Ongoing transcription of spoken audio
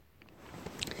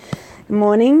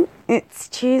Morning. It's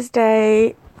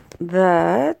Tuesday,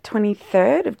 the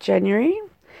 23rd of January,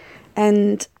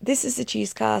 and this is the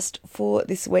Tuescast for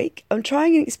this week. I'm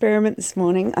trying an experiment this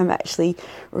morning. I'm actually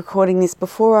recording this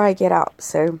before I get up,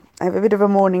 so I have a bit of a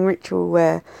morning ritual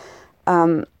where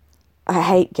I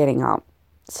hate getting up.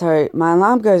 So my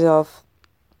alarm goes off,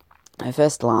 my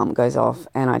first alarm goes off,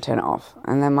 and I turn it off.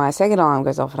 And then my second alarm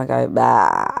goes off, and I go,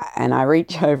 bah, and I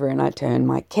reach over and I turn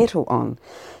my kettle on.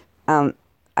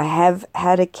 I have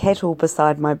had a kettle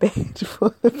beside my bed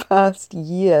for the past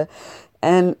year,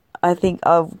 and I think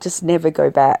I'll just never go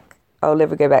back. I'll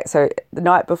never go back. So the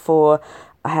night before,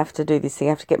 I have to do this thing.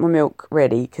 I have to get my milk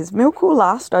ready, because milk will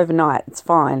last overnight. It's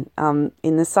fine.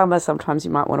 In the summer, sometimes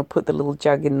you might want to put the little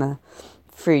jug in the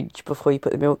fridge before you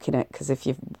put the milk in it, because if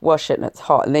you wash it and it's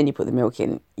hot and then you put the milk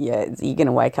in, you're going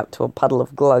to wake up to a puddle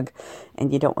of glug,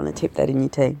 and you don't want to tip that in your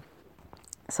tea.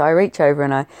 So I reach over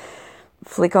and I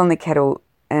flick on the kettle,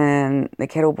 and the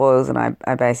kettle boils, and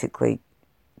I basically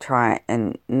try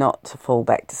and not to fall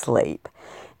back to sleep.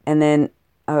 And then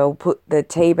I'll put the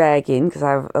tea bag in, because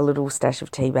I have a little stash of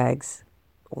tea bags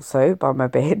also by my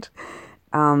bed,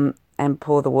 and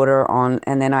pour the water on,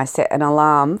 and then I set an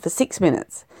alarm for 6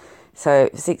 minutes. So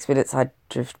for 6 minutes I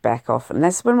drift back off, and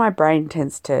that's when my brain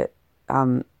tends to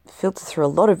filter through a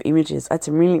lot of images. I had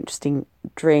some really interesting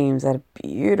dreams. I had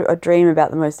a dream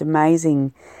about the most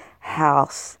amazing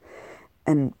house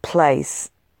and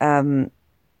place, and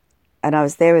I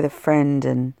was there with a friend,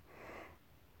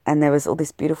 and there was all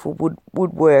this beautiful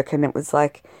woodwork, and it was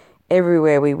like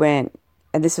everywhere we went.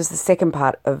 And this was the second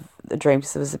part of the dream.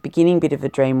 So it was the beginning bit of the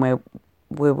dream where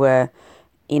we were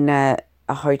in a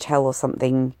hotel or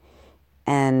something,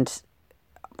 and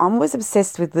I'm always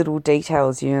obsessed with little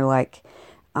details, like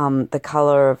the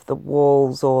colour of the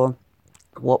walls, or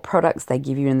what products they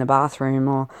give you in the bathroom,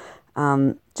 or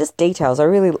just details. I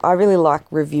really like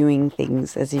reviewing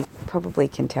things, as you probably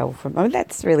can tell from.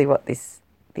 That's really what this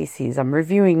is. I'm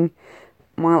reviewing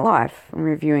my life. I'm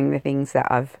reviewing the things that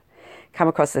I've come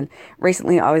across. And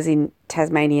recently, I was in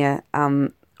Tasmania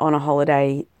on a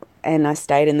holiday, and I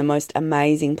stayed in the most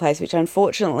amazing place, which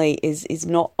unfortunately is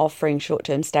not offering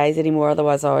short-term stays anymore.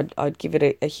 Otherwise, I'd give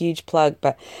it a huge plug.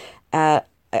 But I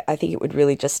think it would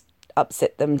really just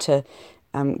upset them to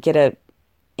get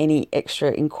any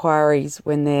extra inquiries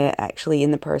when they're actually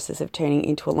in the process of turning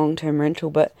into a long-term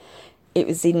rental. But it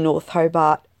was in North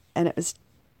Hobart, and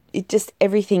it just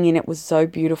everything in it was so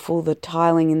beautiful. The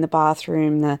tiling in the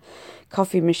bathroom, the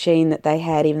coffee machine that they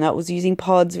had, even though it was using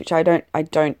pods, which I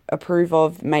don't approve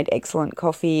of, made excellent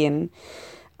coffee. And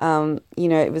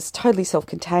it was totally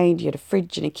self-contained. You had a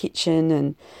fridge and a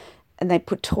kitchen, and they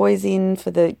put toys in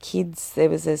for the kids. There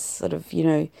was this sort of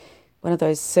one of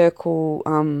those circle,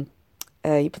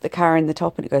 you put the car in the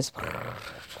top and it goes.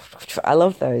 I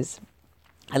love those.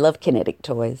 I love kinetic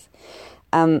toys.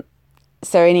 So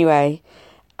anyway,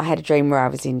 I had a dream where I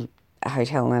was in a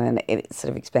hotel, and it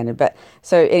sort of expanded. But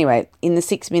so anyway, in the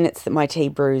 6 minutes that my tea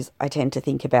brews, I tend to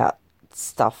think about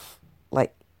stuff.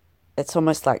 Like, it's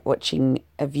almost like watching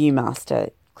a Viewmaster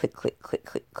click, click, click,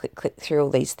 click, click, click through all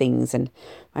these things, and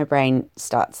my brain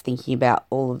starts thinking about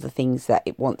all of the things that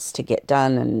it wants to get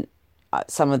done. And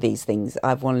some of these things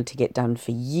I've wanted to get done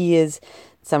for years.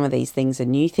 Some of these things are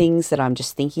new things that I'm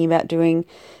just thinking about doing.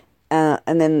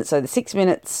 And then, so the 6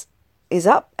 minutes is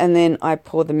up, and then I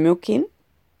pour the milk in,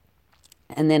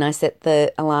 and then I set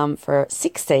the alarm for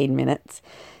 16 minutes.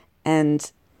 And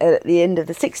at the end of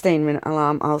the 16-minute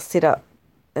alarm, I'll sit up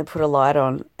and put a light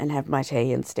on and have my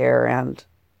tea and stare around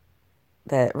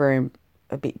the room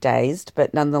a bit dazed,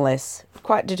 but nonetheless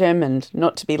quite determined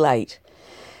not to be late.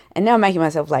 And now I'm making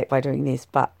myself late by doing this,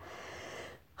 but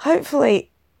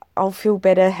hopefully I'll feel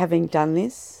better having done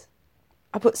this.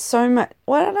 I put so much,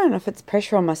 I don't know if it's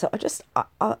pressure on myself.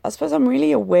 I suppose I'm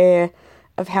really aware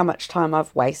of how much time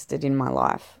I've wasted in my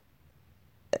life.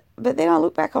 But then I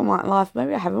look back on my life,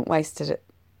 maybe I haven't wasted it.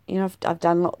 I've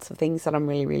done lots of things that I'm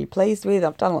really, really pleased with.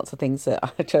 I've done lots of things that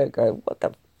I don't go, what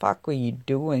the fuck were you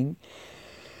doing?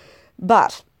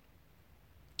 But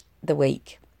the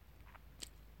week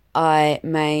I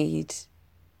made,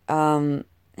 now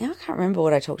I can't remember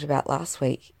what I talked about last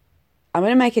week. I'm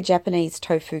going to make a Japanese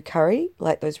tofu curry,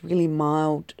 like those really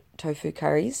mild tofu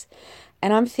curries.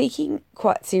 And I'm thinking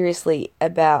quite seriously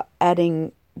about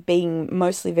being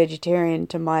mostly vegetarian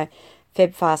to my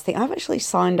Feb fast thing. I've actually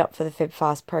signed up for the Feb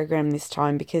fast program this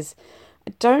time, because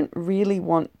I don't really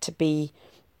want to be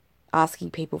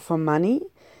asking people for money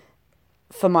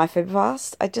for my Feb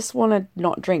fast. I just want to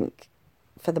not drink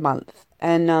for the month.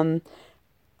 And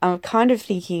I'm kind of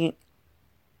thinking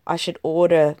I should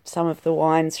order some of the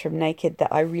wines from Naked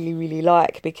that I really, really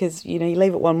like, because, you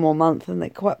leave it one more month and they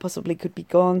quite possibly could be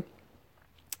gone.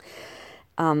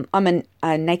 I'm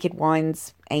a Naked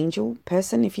Wines angel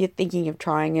person. If you're thinking of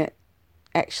trying it,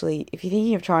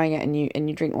 and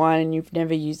you drink wine and you've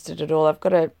never used it at all, I've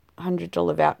got a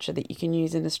 $100 voucher that you can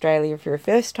use in Australia if you're a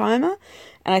first timer.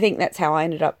 And I think that's how I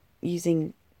ended up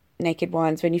using Naked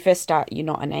Wines. When you first start, you're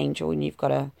not an angel and you've got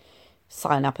to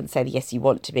sign up and say yes you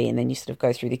want to be, and then you sort of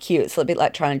go through the queue. It's a bit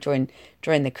like trying to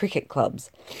join the cricket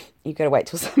clubs. You've got to wait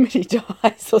till somebody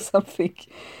dies or something.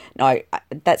 No,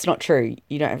 that's not true.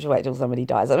 You don't have to wait till somebody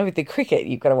dies. I know with the cricket,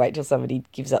 you've got to wait till somebody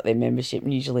gives up their membership,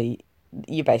 and usually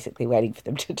you're basically waiting for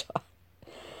them to die.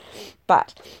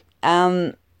 But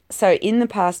so in the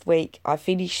past week, I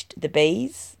finished The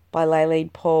Bees by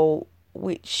Lailene Paul,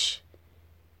 which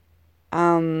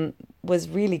was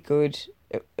really good.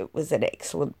 It was an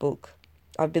excellent book.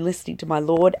 I've been listening to my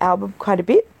Lord album quite a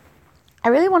bit. I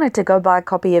really wanted to go buy a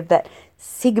copy of that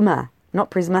Sigma,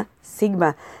 not Prisma,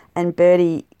 Sigma and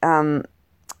Birdie Come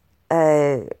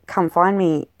Find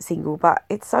Me single, but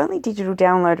it's only digital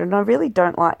download, and I really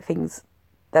don't like things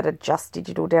that are just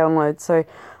digital download, so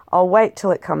I'll wait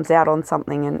till it comes out on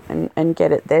something and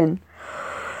get it then.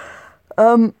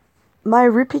 My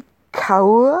Rupi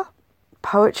Kaur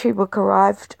poetry book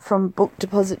arrived from Book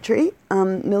Depository,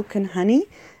 Milk and Honey.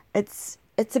 It's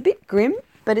a bit grim,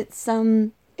 but it's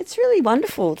really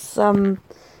wonderful. It's a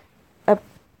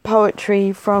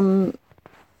poetry from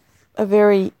a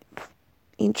very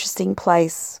interesting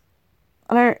place.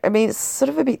 I mean, it's sort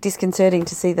of a bit disconcerting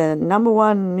to see the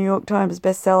 #1 New York Times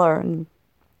bestseller and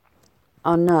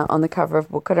on the cover of a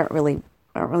book. I don't really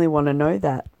want to know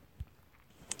that,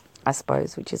 I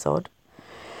suppose, which is odd.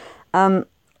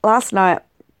 Last night,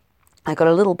 I got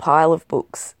a little pile of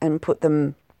books and put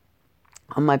them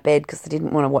on my bed because I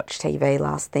didn't want to watch TV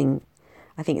last thing.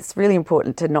 I think it's really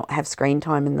important to not have screen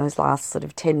time in those last sort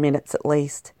of 10 minutes at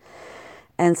least.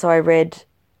 And so I read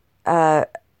The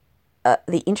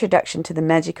Introduction to the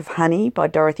Magic of Honey by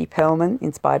Dorothy Perlman,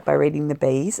 inspired by reading The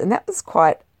Bees. And that was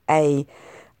quite a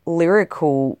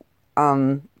lyrical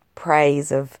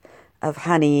praise of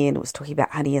honey, and it was talking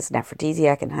about honey as an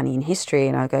aphrodisiac and honey in history.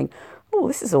 And I was going, oh,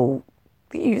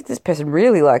 this person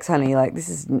really likes honey. Like, this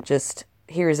isn't just,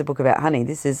 here is a book about honey.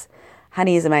 This is,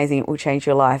 honey is amazing. It will change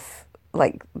your life.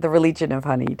 Like the religion of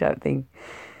honey type thing.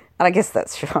 And I guess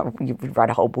that's true. You would write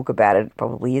a whole book about it. It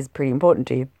probably is pretty important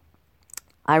to you.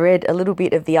 I read a little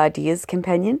bit of The Ideas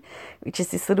Companion, which is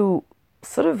this little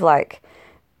sort of like,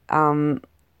 I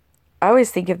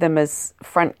always think of them as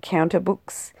front counter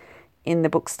books in the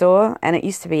bookstore, and it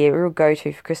used to be a real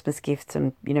go-to for Christmas gifts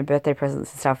and, birthday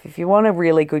presents and stuff. If you want a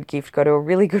really good gift, go to a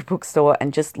really good bookstore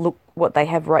and just look what they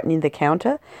have right near the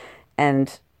counter.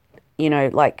 And,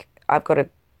 like I've got a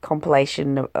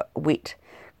compilation, wit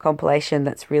compilation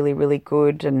that's really, really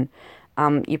good, and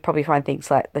you probably find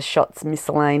things like the Shots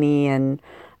Miscellany and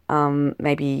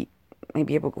maybe a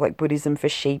book like Buddhism for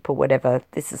Sheep or whatever.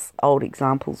 This is old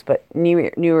examples, but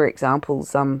newer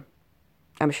examples. I'm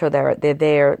sure they're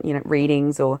there.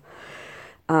 Readings or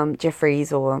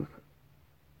Jeffrey's or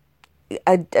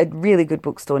a really good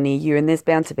bookstore near you, and there's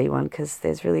bound to be one because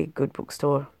there's really a good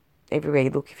bookstore everywhere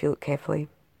you look if you look carefully.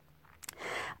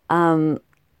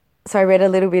 So I read a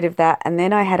little bit of that, and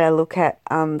then I had a look at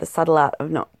The Subtle Art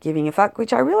of Not Giving a Fuck,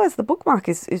 which I realised the bookmark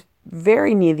is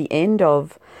very near the end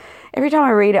of. Every time I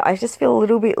read it, I just feel a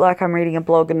little bit like I'm reading a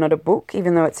blog and not a book,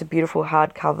 even though it's a beautiful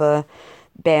hardcover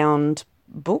bound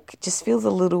book. It just feels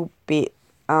a little bit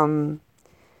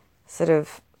sort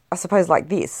of, I suppose, like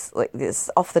this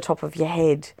off the top of your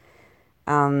head,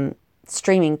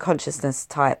 streaming consciousness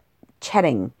type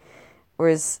chatting.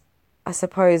 Whereas I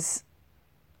suppose,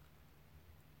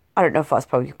 I don't know if I was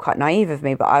probably quite naive of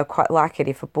me, but I quite like it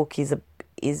if a book is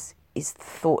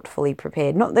thoughtfully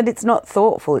prepared. Not that it's not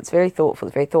thoughtful, it's very thoughtful,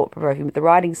 it's very thought-provoking, but the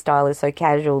writing style is so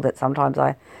casual that sometimes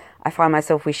I find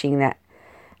myself wishing that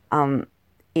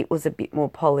it was a bit more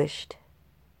polished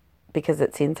because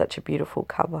it's in such a beautiful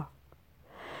cover.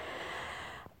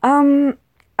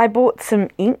 I bought some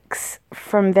inks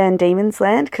from Van Diemen's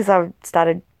Land because I've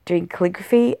started doing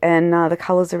calligraphy, and the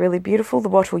colours are really beautiful. The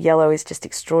bottle yellow is just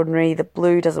extraordinary. The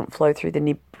blue doesn't flow through the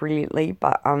nib brilliantly,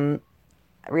 but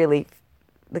really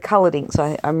the coloured inks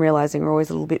I'm realising are always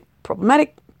a little bit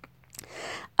problematic.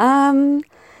 And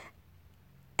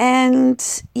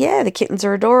yeah, the kittens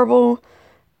are adorable.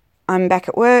 I'm back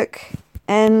at work,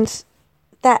 and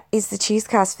that is the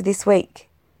Tuescast for this week.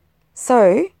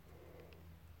 So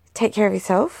take care of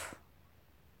yourself,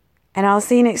 and I'll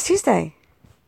see you next Tuesday.